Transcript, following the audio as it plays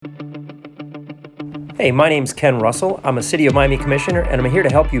Hey, my name's Ken Russell. I'm a City of Miami Commissioner, and I'm here to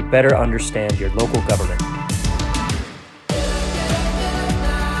help you better understand your local government.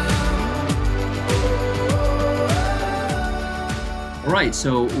 All right,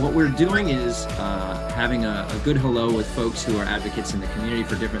 so what we're doing is having a good hello with folks who are advocates in the community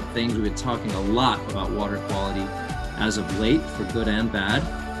for different things. We've been talking a lot about water quality as of late, for good and bad.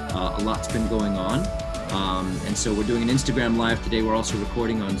 A lot's been going on. And so we're doing an Instagram Live today. We're also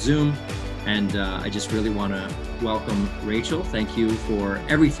recording on Zoom. And I just really want to welcome Rachel. Thank you for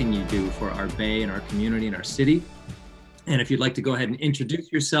everything you do for our Bay and our community and our city. And if you'd like to go ahead and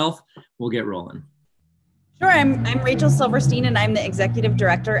introduce yourself, we'll get rolling. Sure, I'm Rachel Silverstein, and I'm the Executive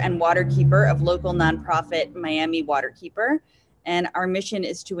Director and Waterkeeper of local nonprofit Miami Waterkeeper. And our mission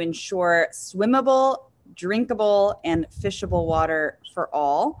is to ensure swimmable, drinkable, and fishable water for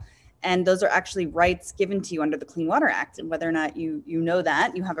all. And those are actually rights given to you under the Clean Water Act. And whether or not you know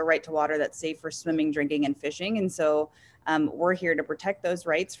that, you have a right to water that's safe for swimming, drinking, and fishing. And so we're here to protect those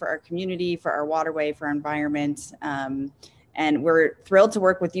rights for our community, for our waterway, for our environment. And we're thrilled to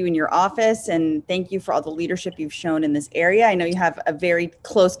work with you in your office, and thank you for all the leadership you've shown in this area. I know you have a very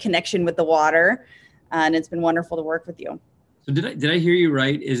close connection with the water, and it's been wonderful to work with you. So did I hear you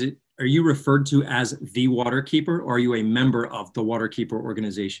right? Are you referred to as the Waterkeeper, or are you a member of the Waterkeeper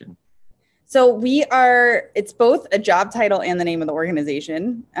organization? So it's both a job title and the name of the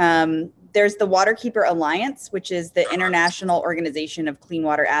organization. There's the Waterkeeper Alliance, which is the international organization of clean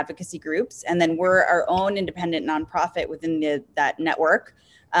water advocacy groups. And then we're our own independent nonprofit within that network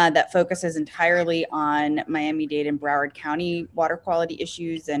that focuses entirely on Miami-Dade and Broward County water quality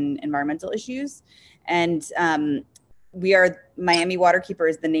issues and environmental issues. And Miami Waterkeeper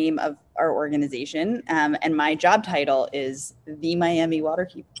is the name of our organization. And my job title is the Miami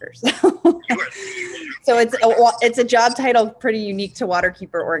Waterkeeper. So it's a job title pretty unique to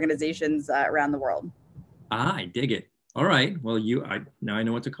waterkeeper organizations around the world. I dig it. All right. Well, now I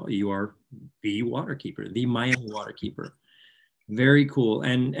know what to call you. You are the Waterkeeper, the Miami Waterkeeper. Very cool.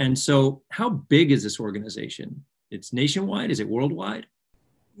 And so how big is this organization? It's nationwide? Is it worldwide?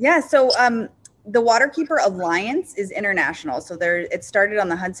 Yeah. So the Waterkeeper Alliance is international. So it started on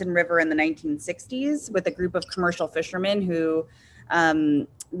the Hudson River in the 1960s with a group of commercial fishermen who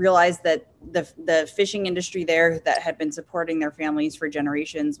realized that the fishing industry there that had been supporting their families for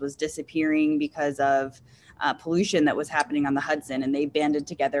generations was disappearing because of pollution that was happening on the Hudson, and they banded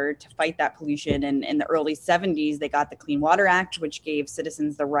together to fight that pollution. And in the early 70s, they got the Clean Water Act, which gave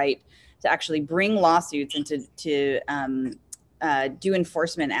citizens the right to actually bring lawsuits and to do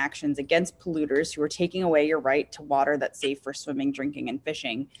enforcement actions against polluters who were taking away your right to water that's safe for swimming, drinking, and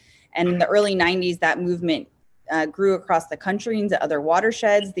fishing. And in the early 90s, that movement grew across the country into other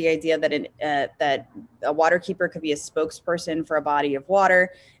watersheds. The idea that a waterkeeper could be a spokesperson for a body of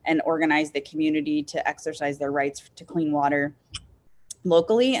water and organize the community to exercise their rights to clean water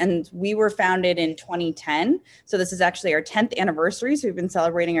locally. And we were founded in 2010. So this is actually our 10th anniversary. So we've been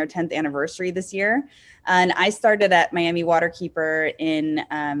celebrating our 10th anniversary this year. And I started at Miami Waterkeeper in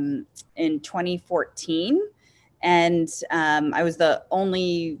 2014. And I was the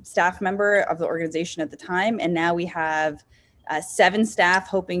only staff member of the organization at the time. And now we have 7 staff,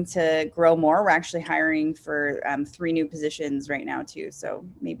 hoping to grow more. We're actually hiring for 3 new positions right now too. So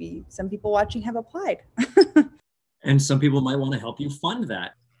maybe some people watching have applied. And some people might want to help you fund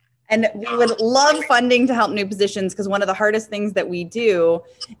that. And we would love funding to help new positions, because one of the hardest things that we do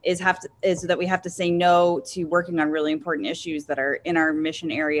is that we have to say no to working on really important issues that are in our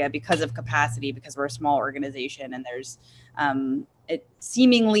mission area because of capacity, because we're a small organization and there's a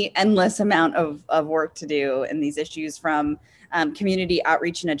seemingly endless amount of work to do in these issues, from community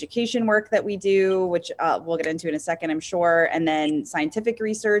outreach and education work that we do, which we'll get into in a second, I'm sure, and then scientific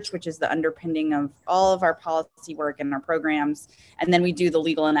research, which is the underpinning of all of our policy work and our programs. And then we do the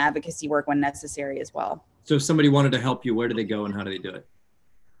legal and advocacy work when necessary as well. So if somebody wanted to help you, where do they go and how do they do it?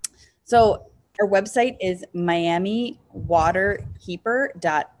 So our website is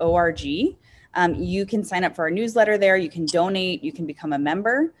miamiwaterkeeper.org. You can sign up for our newsletter there. You can donate. You can become a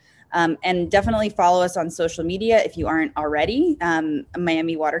member. And definitely follow us on social media if you aren't already.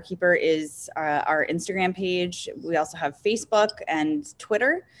 Miami Waterkeeper is our Instagram page. We also have Facebook and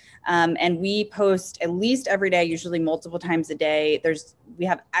Twitter. And we post at least every day, usually multiple times a day. We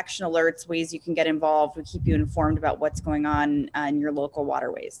have action alerts, ways you can get involved. We keep you informed about what's going on in your local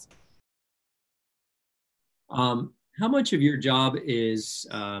waterways. How much of your job is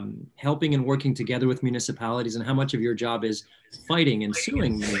helping and working together with municipalities, and how much of your job is fighting and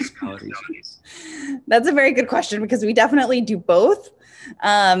suing municipalities? That's a very good question, because we definitely do both.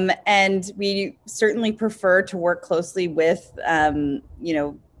 And we certainly prefer to work closely with,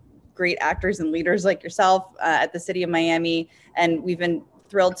 great actors and leaders like yourself at the City of Miami. And we've been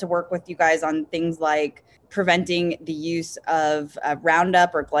thrilled to work with you guys on things like preventing the use of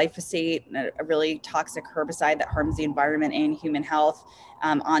Roundup or glyphosate, a really toxic herbicide that harms the environment and human health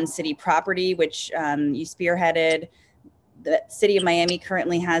on city property, which you spearheaded. The City of Miami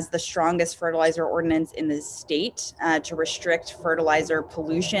currently has the strongest fertilizer ordinance in the state to restrict fertilizer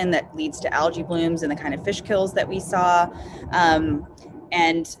pollution that leads to algae blooms and the kind of fish kills that we saw.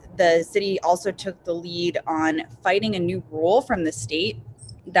 And the city also took the lead on fighting a new rule from the state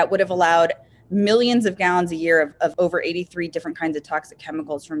that would have allowed millions of gallons a year of over 83 different kinds of toxic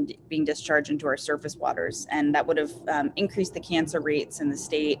chemicals from being discharged into our surface waters. And that would have increased the cancer rates in the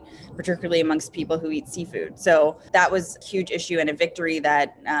state, particularly amongst people who eat seafood. So that was a huge issue and a victory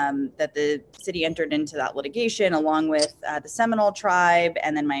that that the city entered into that litigation along with the Seminole tribe,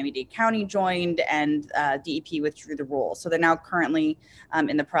 and then Miami-Dade County joined, and DEP withdrew the rule. So they're now currently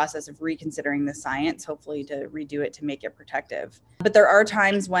in the process of reconsidering the science, hopefully to redo it to make it protective. But there are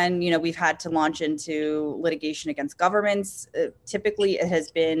times when, we've had to launch into litigation against governments. Typically, it has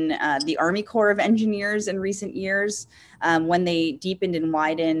been the Army Corps of Engineers in recent years. When they deepened and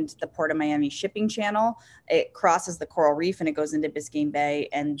widened the Port of Miami shipping channel, it crosses the coral reef and it goes into Biscayne Bay,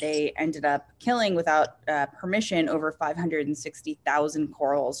 and they ended up killing without permission over 560,000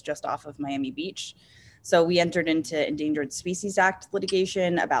 corals just off of Miami Beach. So we entered into Endangered Species Act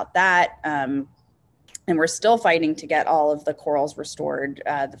litigation about that. And we're still fighting to get all of the corals restored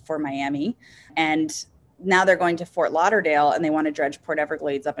for Miami. And now they're going to Fort Lauderdale, and they want to dredge Port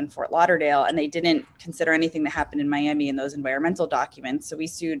Everglades up in Fort Lauderdale. And they didn't consider anything that happened in Miami in those environmental documents. So we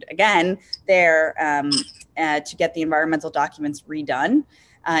sued again there to get the environmental documents redone.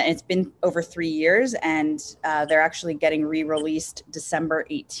 It's been over 3 years, and they're actually getting re-released December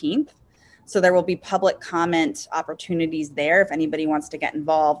 18th. So there will be public comment opportunities there. If anybody wants to get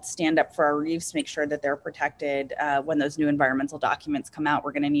involved, stand up for our reefs, make sure that they're protected when those new environmental documents come out.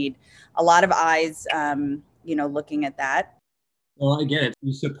 We're going to need a lot of eyes, looking at that. Well, I get it.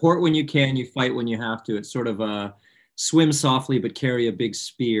 You support when you can, you fight when you have to. It's sort of a swim softly but carry a big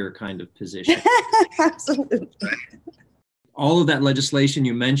spear kind of position. Absolutely. All of that legislation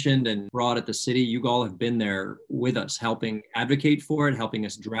you mentioned and brought at the city, you all have been there with us, helping advocate for it, helping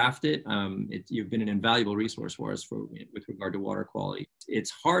us draft it. You've been an invaluable resource for us with regard to water quality.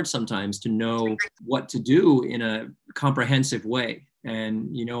 It's hard sometimes to know what to do in a comprehensive way. And,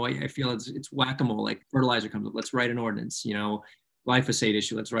 I feel it's whack-a-mole, like fertilizer comes up, let's write an ordinance, glyphosate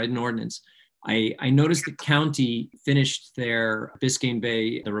issue, let's write an ordinance. I noticed the county finished their Biscayne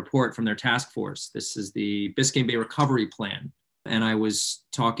Bay, the report from their task force. This is the Biscayne Bay Recovery Plan. And I was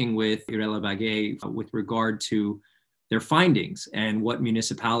talking with Irela Bagay with regard to their findings and what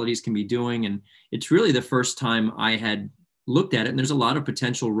municipalities can be doing. And it's really the first time I had looked at it. And there's a lot of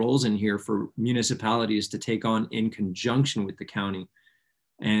potential roles in here for municipalities to take on in conjunction with the county.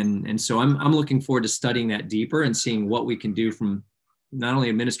 And so I'm looking forward to studying that deeper and seeing what we can do from not only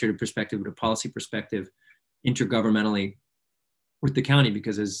administrative perspective, but a policy perspective intergovernmentally with the county,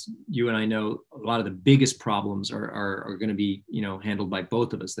 because as you and I know, a lot of the biggest problems are going to be, handled by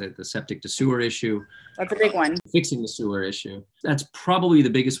both of us, the septic to sewer issue. That's a big one. Fixing the sewer issue. That's probably the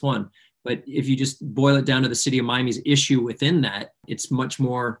biggest one. But if you just boil it down to the City of Miami's issue within that, it's much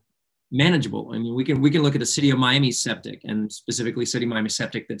more manageable. I mean, we can look at the City of Miami septic, and specifically City of Miami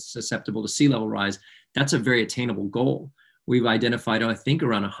septic that's susceptible to sea level rise. That's a very attainable goal. We've identified, I think,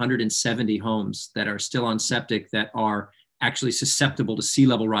 around 170 homes that are still on septic that are actually susceptible to sea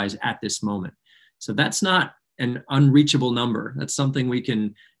level rise at this moment. So that's not an unreachable number. That's something we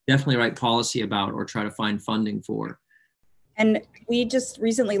can definitely write policy about or try to find funding for. And we just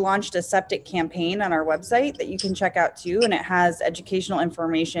recently launched a septic campaign on our website that you can check out too. And it has educational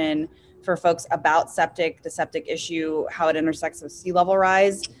information for folks about septic, the septic issue, how it intersects with sea level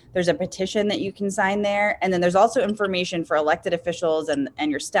rise. There's a petition that you can sign there. And then there's also information for elected officials and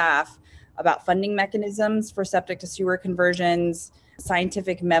your staff about funding mechanisms for septic to sewer conversions,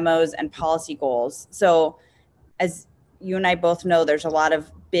 scientific memos, and policy goals. So as you and I both know, there's a lot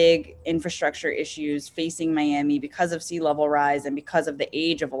of big infrastructure issues facing Miami because of sea level rise and because of the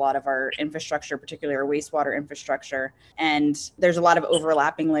age of a lot of our infrastructure, particularly our wastewater infrastructure. And there's a lot of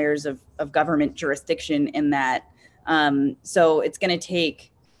overlapping layers of government jurisdiction in that. So it's going to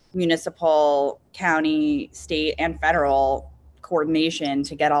take municipal, county, state, and federal coordination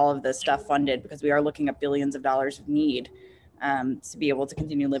to get all of this stuff funded, because we are looking at billions of dollars of need to be able to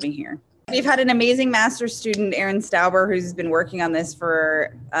continue living here. We've had an amazing master's student, Aaron Stauber, who's been working on this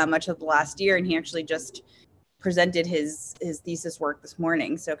for much of the last year, and he actually just presented his thesis work this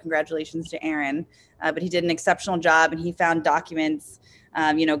morning. So congratulations to Aaron. But he did an exceptional job, and he found documents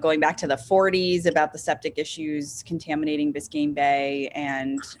going back to the 40s about the septic issues contaminating Biscayne Bay,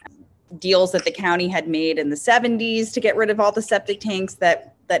 and deals that the county had made in the 70s to get rid of all the septic tanks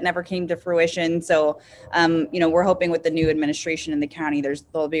that never came to fruition. So, we're hoping with the new administration in the county,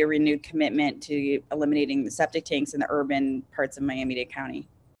 there'll be a renewed commitment to eliminating the septic tanks in the urban parts of Miami-Dade County.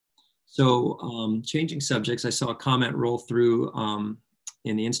 So, changing subjects, I saw a comment roll through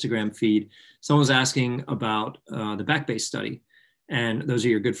in the Instagram feed. Someone was asking about the Back Bay study. And those are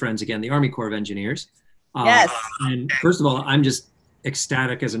your good friends again, the Army Corps of Engineers. Yes. And first of all, I'm just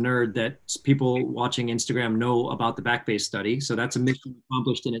ecstatic as a nerd that people watching Instagram know about the Back Bay study. So that's a mission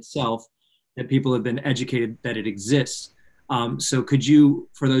accomplished in itself, that people have been educated that it exists. So could you,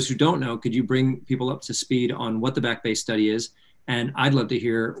 for those who don't know, could you bring people up to speed on what the Back Bay study is? And I'd love to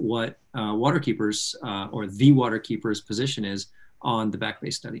hear what Waterkeeper's or the Waterkeeper's position is on the Back Bay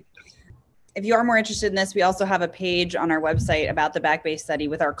study. If you are more interested in this, we also have a page on our website about the Back Bay study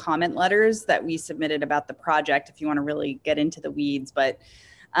with our comment letters that we submitted about the project, if you want to really get into the weeds. But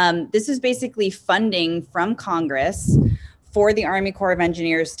this is basically funding from Congress for the Army Corps of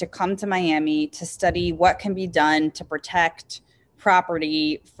Engineers to come to Miami to study what can be done to protect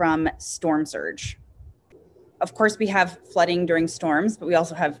property from storm surge. Of course, we have flooding during storms, but we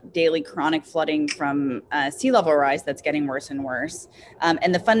also have daily chronic flooding from sea level rise that's getting worse and worse.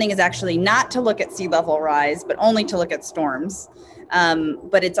 And the funding is actually not to look at sea level rise, but only to look at storms.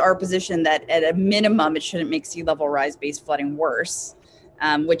 But it's our position that at a minimum, it shouldn't make sea level rise based flooding worse,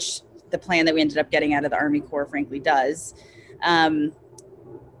 which the plan that we ended up getting out of the Army Corps frankly does.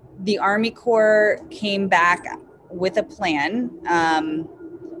 The Army Corps came back with a plan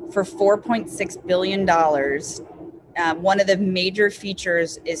for $4.6 billion. One of the major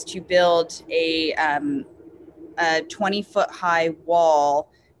features is to build a 20-foot high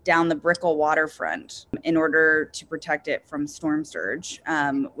wall down the Brickell waterfront in order to protect it from storm surge,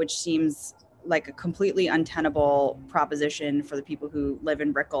 which seems like a completely untenable proposition for the people who live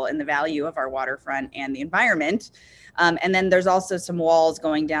in Brickell and the value of our waterfront and the environment. And then there's also some walls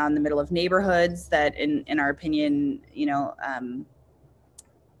going down the middle of neighborhoods that in our opinion,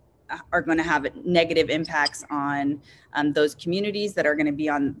 are going to have negative impacts on those communities that are going to be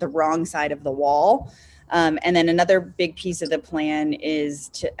on the wrong side of the wall. And then another big piece of the plan is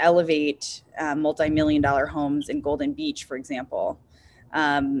to elevate multi-million-dollar homes in Golden Beach, for example.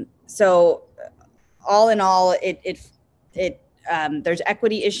 So all in all, there's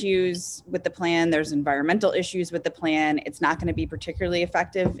equity issues with the plan. There's environmental issues with the plan. It's not going to be particularly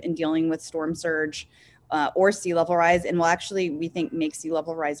effective in dealing with storm surge or sea level rise, and will actually, we think, make sea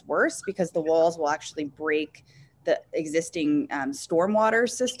level rise worse because the walls will actually break the existing stormwater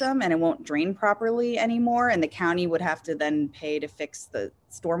system and it won't drain properly anymore. And the county would have to then pay to fix the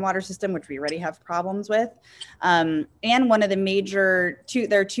stormwater system, which we already have problems with. And one of the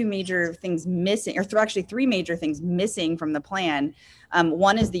there are two major things missing, or actually three major things missing from the plan.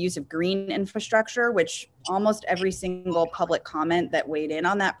 One is the use of green infrastructure, which almost every single public comment that weighed in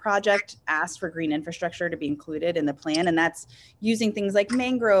on that project asked for green infrastructure to be included in the plan. And that's using things like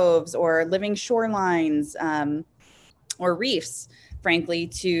mangroves or living shorelines or reefs, frankly,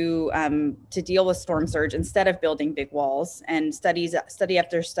 to deal with storm surge instead of building big walls. And study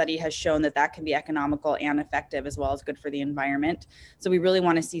after study has shown that can be economical and effective, as well as good for the environment. So we really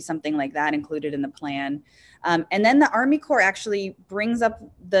want to see something like that included in the plan. And then the Army Corps actually brings up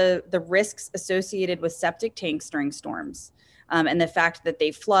the risks associated with septic tanks during storms, and the fact that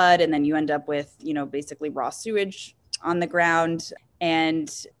they flood and then you end up with, basically raw sewage on the ground.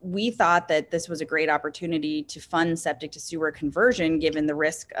 And we thought that this was a great opportunity to fund septic to sewer conversion, given the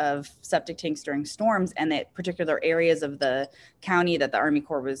risk of septic tanks during storms and the particular areas of the county that the Army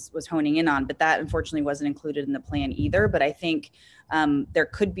Corps was honing in on. But that unfortunately wasn't included in the plan either. But I think there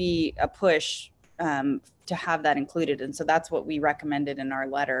could be a push to have that included. And so that's what we recommended in our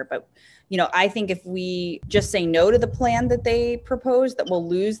letter. But, I think if we just say no to the plan that they propose, that we'll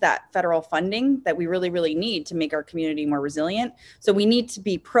lose that federal funding that we really, really need to make our community more resilient. So we need to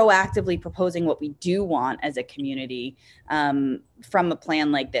be proactively proposing what we do want as a community from a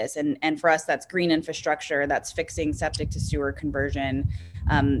plan like this. And for us, that's green infrastructure, that's fixing septic to sewer conversion,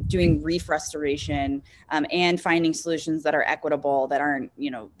 doing reef restoration, and finding solutions that are equitable, that aren't,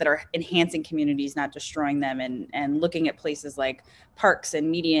 that are enhancing communities, not destroying them, and looking at places like parks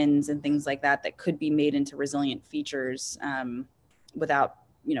and medians and things like that could be made into resilient features without,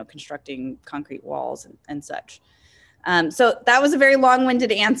 constructing concrete walls and such. So that was a very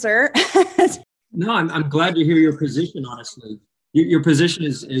long-winded answer. No, I'm glad to hear your position, honestly. Your position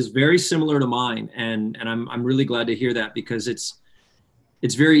is very similar to mine, and I'm really glad to hear that, because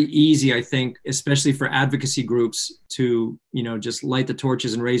it's very easy, I think, especially for advocacy groups to, just light the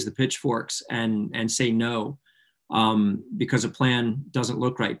torches and raise the pitchforks and say no, because a plan doesn't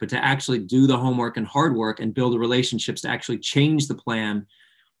look right. But to actually do the homework and hard work and build the relationships to actually change the plan,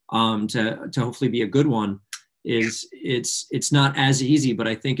 to hopefully be a good one, it's not as easy, but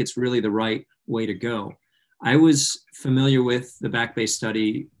I think it's really the right way to go. I was familiar with the Back Bay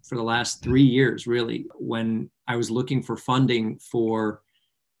study for the last 3 years, really, when I was looking for funding for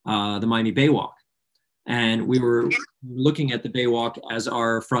the Miami Baywalk. And we were looking at the Baywalk as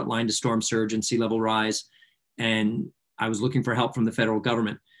our front line to storm surge and sea level rise. And I was looking for help from the federal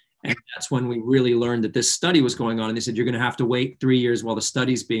government. And that's when we really learned that this study was going on. And they said, you're going to have to wait 3 years while the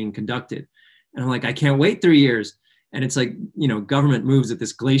study's being conducted. And I'm like, I can't wait 3 years. And it's like, government moves at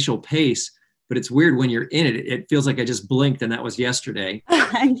this glacial pace, but it's weird when you're in it. It feels like I just blinked and that was yesterday.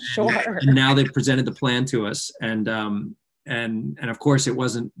 I'm sure. And now they've presented the plan to us. And of course it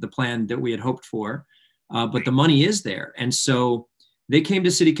wasn't the plan that we had hoped for, but the money is there. And so they came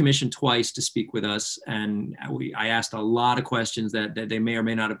to City Commission twice to speak with us. And I asked a lot of questions that they may or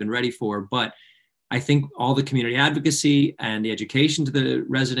may not have been ready for, but I think all the community advocacy and the education to the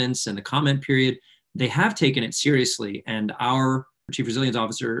residents and the comment period, they have taken it seriously. And our Chief Resilience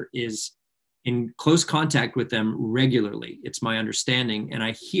Officer is in close contact with them regularly. It's my understanding. And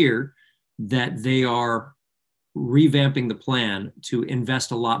I hear that they are revamping the plan to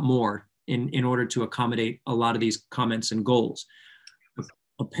invest a lot more in order to accommodate a lot of these comments and goals.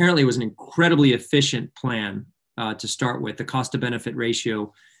 Apparently it was an incredibly efficient plan to start with. The cost to benefit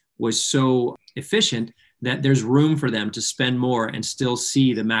ratio was so efficient that there's room for them to spend more and still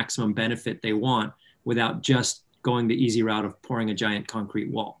see the maximum benefit they want without just going the easy route of pouring a giant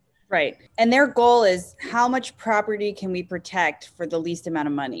concrete wall. Right. And their goal is how much property can we protect for the least amount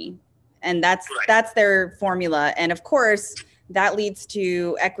of money? And that's their formula. And of course, that leads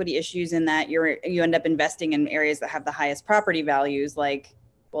to equity issues in that you end up investing in areas that have the highest property values, like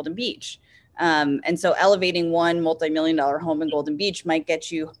Golden Beach. And so elevating one multi-million-dollar home in Golden Beach might get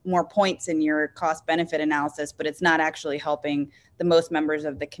you more points in your cost benefit analysis, but it's not actually helping the most members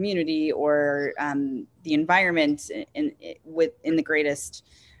of the community or the environment in the greatest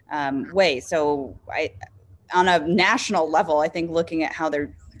way. So on a national level, I think looking at how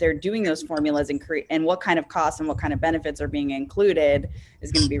they're doing those formulas and what kind of costs and what kind of benefits are being included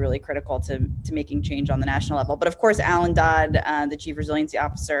is going to be really critical to making change on the national level. But of course, Alan Dodd, the Chief Resiliency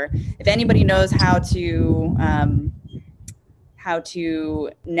Officer, if anybody knows how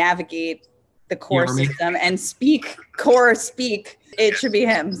to navigate the core system and speak, it should be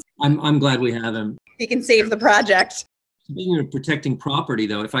him. I'm glad we have him. He can save the project. Speaking of protecting property,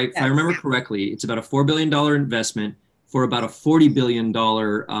 though, if I remember correctly, it's about a $4 billion investment for about a $40 billion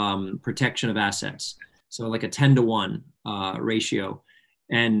protection of assets. So like a 10-to-1 ratio.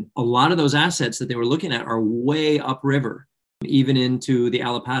 And a lot of those assets that they were looking at are way upriver, even into the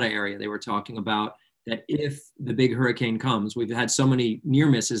Allapattah area. They were talking about that if the big hurricane comes, we've had so many near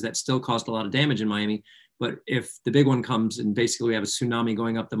misses that still caused a lot of damage in Miami. But if the big one comes and basically we have a tsunami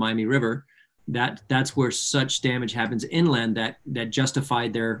going up the Miami River, that's where such damage happens inland that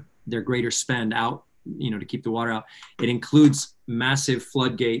justified their greater spend out, to keep the water out. It includes massive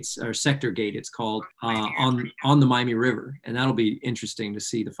floodgates, or sector gate it's called, on the Miami River. And that'll be interesting to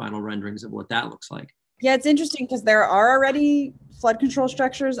see the final renderings of what that looks like. Yeah, it's interesting because there are already flood control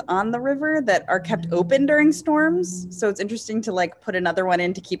structures on the river that are kept open during storms. So it's interesting to put another one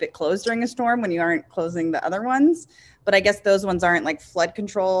in to keep it closed during a storm when you aren't closing the other ones. But I guess those ones aren't like flood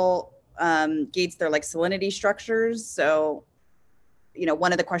control gates, they're like salinity structures. So,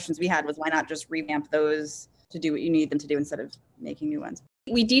 one of the questions we had was why not just revamp those to do what you need them to do instead of making new ones.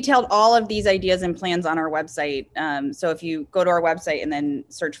 We detailed all of these ideas and plans on our website. So if you go to our website and then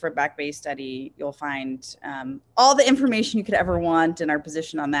search for Back Bay Study, you'll find all the information you could ever want and our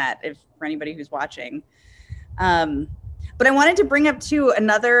position on that for anybody who's watching. But I wanted to bring up too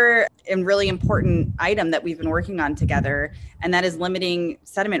another and really important item that we've been working on together, and that is limiting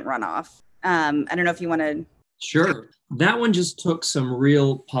sediment runoff. I don't know if you want to. Sure. That one just took some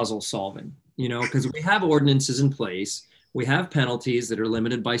real puzzle solving, because we have ordinances in place. We have penalties that are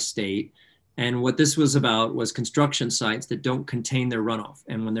limited by state. And what this was about was construction sites that don't contain their runoff.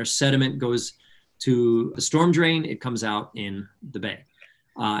 And when their sediment goes to the storm drain, it comes out in the bay.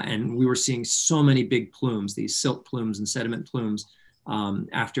 And we were seeing so many big plumes, these silt plumes and sediment plumes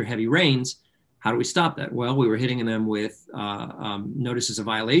after heavy rains. How do we stop that? Well, we were hitting them with notices of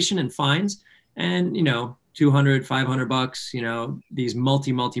violation and fines and, $200, $500, these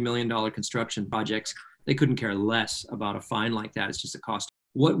multi-million dollar construction projects. They couldn't care less about a fine like that. It's just a cost.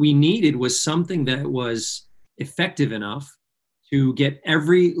 What we needed was something that was effective enough to get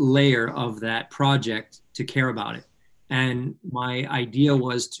every layer of that project to care about it. And my idea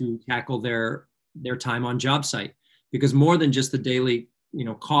was to tackle their time on job site, because more than just the daily,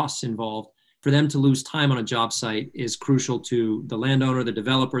 costs involved, for them to lose time on a job site is crucial to the landowner, the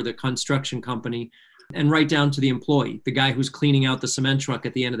developer, the construction company, and right down to the employee, the guy who's cleaning out the cement truck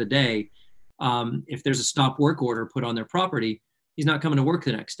at the end of the day. If there's a stop work order put on their property, he's not coming to work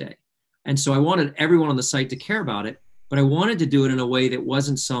the next day. And so I wanted everyone on the site to care about it, but I wanted to do it in a way that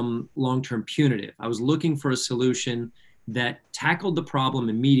wasn't some long-term punitive. I was looking for a solution that tackled the problem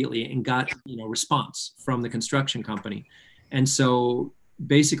immediately and got, response from the construction company. And so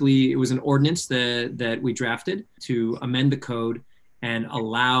basically it was an ordinance that we drafted to amend the code and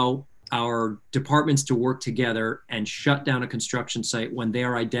allow our departments to work together and shut down a construction site when they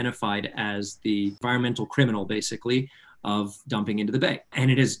are identified as the environmental criminal, basically, of dumping into the bay.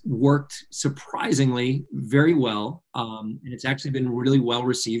 And it has worked surprisingly very well. And it's actually been really well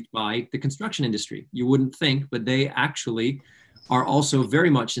received by the construction industry. You wouldn't think, but they actually are also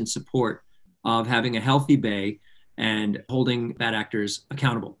very much in support of having a healthy bay and holding bad actors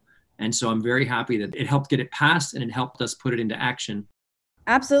accountable. And so I'm very happy that it helped get it passed and it helped us put it into action.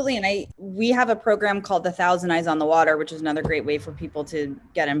 Absolutely. And we have a program called the Thousand Eyes on the Water, which is another great way for people to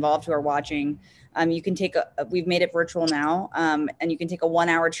get involved who are watching. You can we've made it virtual now, and you can take a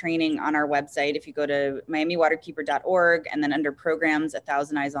 1-hour training on our website. If you go to miamiwaterkeeper.org and then under programs,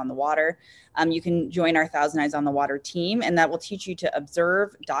 1,000 Eyes on the Water, you can join our 1,000 Eyes on the Water team, and that will teach you to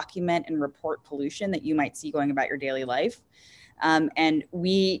observe, document, and report pollution that you might see going about your daily life. And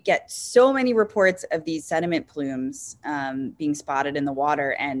we get so many reports of these sediment plumes being spotted in the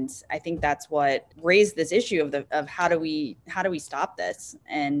water, and I think that's what raised this issue of how do we stop this?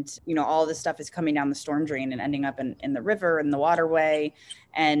 And all this stuff is coming down the storm drain and ending up in the river and the waterway.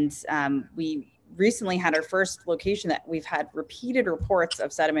 And we recently had our first location that we've had repeated reports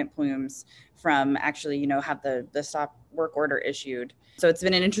of sediment plumes from actually have the stop work order issued. So it's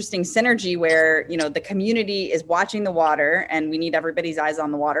been an interesting synergy where, the community is watching the water, and we need everybody's eyes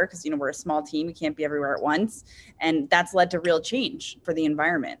on the water because, we're a small team. We can't be everywhere at once. And that's led to real change for the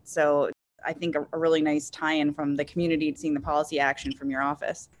environment. So I think a really nice tie-in from the community, seeing the policy action from your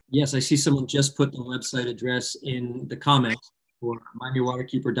office. Yes, I see someone just put the website address in the comments for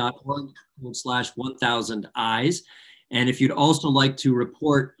miamiwaterkeeper.org/1000 eyes. And if you'd also like to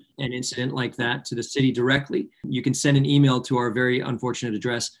report an incident like that to the city directly, you can send an email to our very unfortunate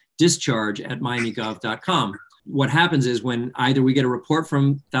address, discharge@miamigov.com. What happens is when either we get a report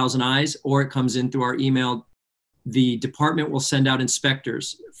from Thousand Eyes or it comes in through our email, the department will send out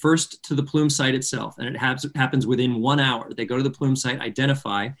inspectors first to the plume site itself. And it happens within 1 hour. They go to the plume site,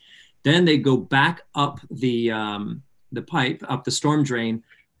 identify, then they go back up the pipe, up the storm drain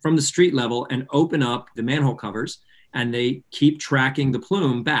from the street level and open up the manhole covers. And they keep tracking the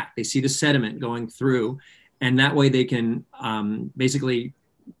plume back. They see the sediment going through, and that way they can basically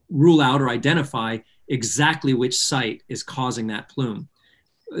rule out or identify exactly which site is causing that plume.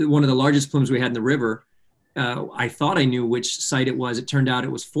 One of the largest plumes we had in the river, I thought I knew which site it was. It turned out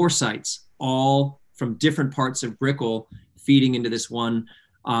it was 4 sites, all from different parts of Brickell feeding into this one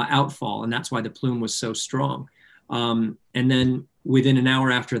outfall, and that's why the plume was so strong. And then within an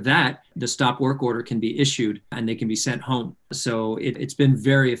hour after that, the stop work order can be issued and they can be sent home. So it's been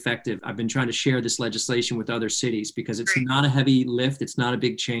very effective. I've been trying to share this legislation with other cities because it's not a heavy lift. It's not a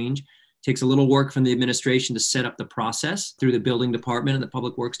big change. It takes a little work from the administration to set up the process through the building department and the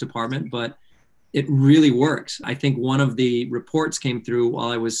public works department, but it really works. I think one of the reports came through while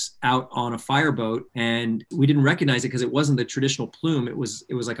I was out on a fireboat, and we didn't recognize it because it wasn't the traditional plume. It was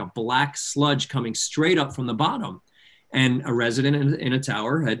like a black sludge coming straight up from the bottom. And a resident in a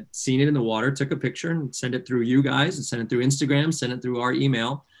tower had seen it in the water, took a picture and sent it through you guys and sent it through Instagram, sent it through our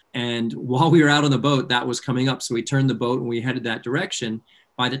email. And while we were out on the boat, that was coming up. So we turned the boat and we headed that direction.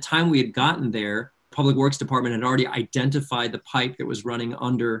 By the time we had gotten there, Public Works Department had already identified the pipe that was running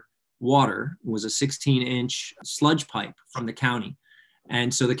under water. It was a 16-inch sludge pipe from the county.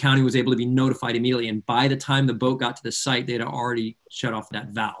 And so the county was able to be notified immediately. And by the time the boat got to the site, they'd already shut off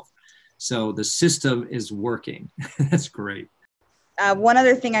that valve. So the system is working. That's great. One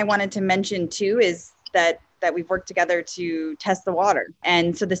other thing I wanted to mention too is that we've worked together to test the water.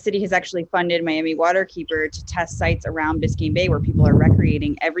 And so the city has actually funded Miami Waterkeeper to test sites around Biscayne Bay where people are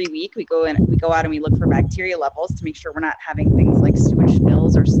recreating. Every week we go out and we look for bacteria levels to make sure we're not having things like sewage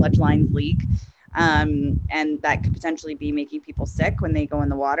spills or sludge lines leak. And that could potentially be making people sick when they go in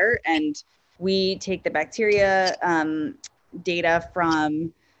the water. And we take the bacteria data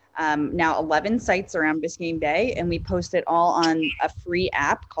from now 11 sites around Biscayne Bay, and we post it all on a free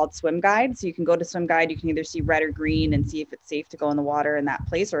app called Swim Guide. So you can go to Swim Guide, you can either see red or green and see if it's safe to go in the water in that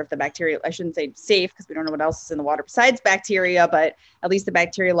place, or if the bacteria, I shouldn't say safe because we don't know what else is in the water besides bacteria, but at least the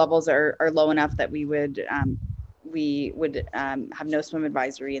bacteria levels are low enough that we would have no swim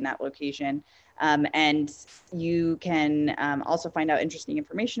advisory in that location. And you can also find out interesting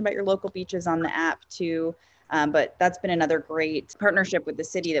information about your local beaches on the app too. But that's been another great partnership with the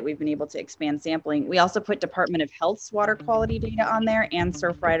city that we've been able to expand sampling. We also put Department of Health's water quality data on there and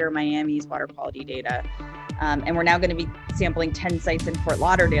Surfrider Miami's water quality data. And we're now going to be sampling 10 sites in Fort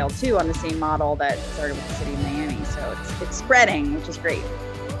Lauderdale too on the same model that started with the city of Miami. So it's spreading, which is great.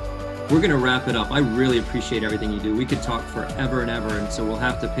 We're going to wrap it up. I really appreciate everything you do. We could talk forever and ever, and so we'll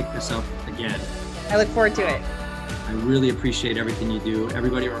have to pick this up again. I look forward to it. I really appreciate everything you do.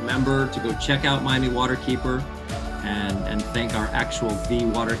 Everybody remember to go check out Miami Waterkeeper and thank our actual the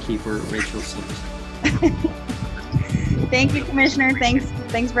Waterkeeper, Rachel Silverstein. Thank you, Commissioner.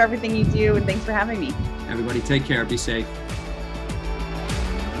 Thanks for everything you do, and thanks for having me. Everybody take care. Be safe.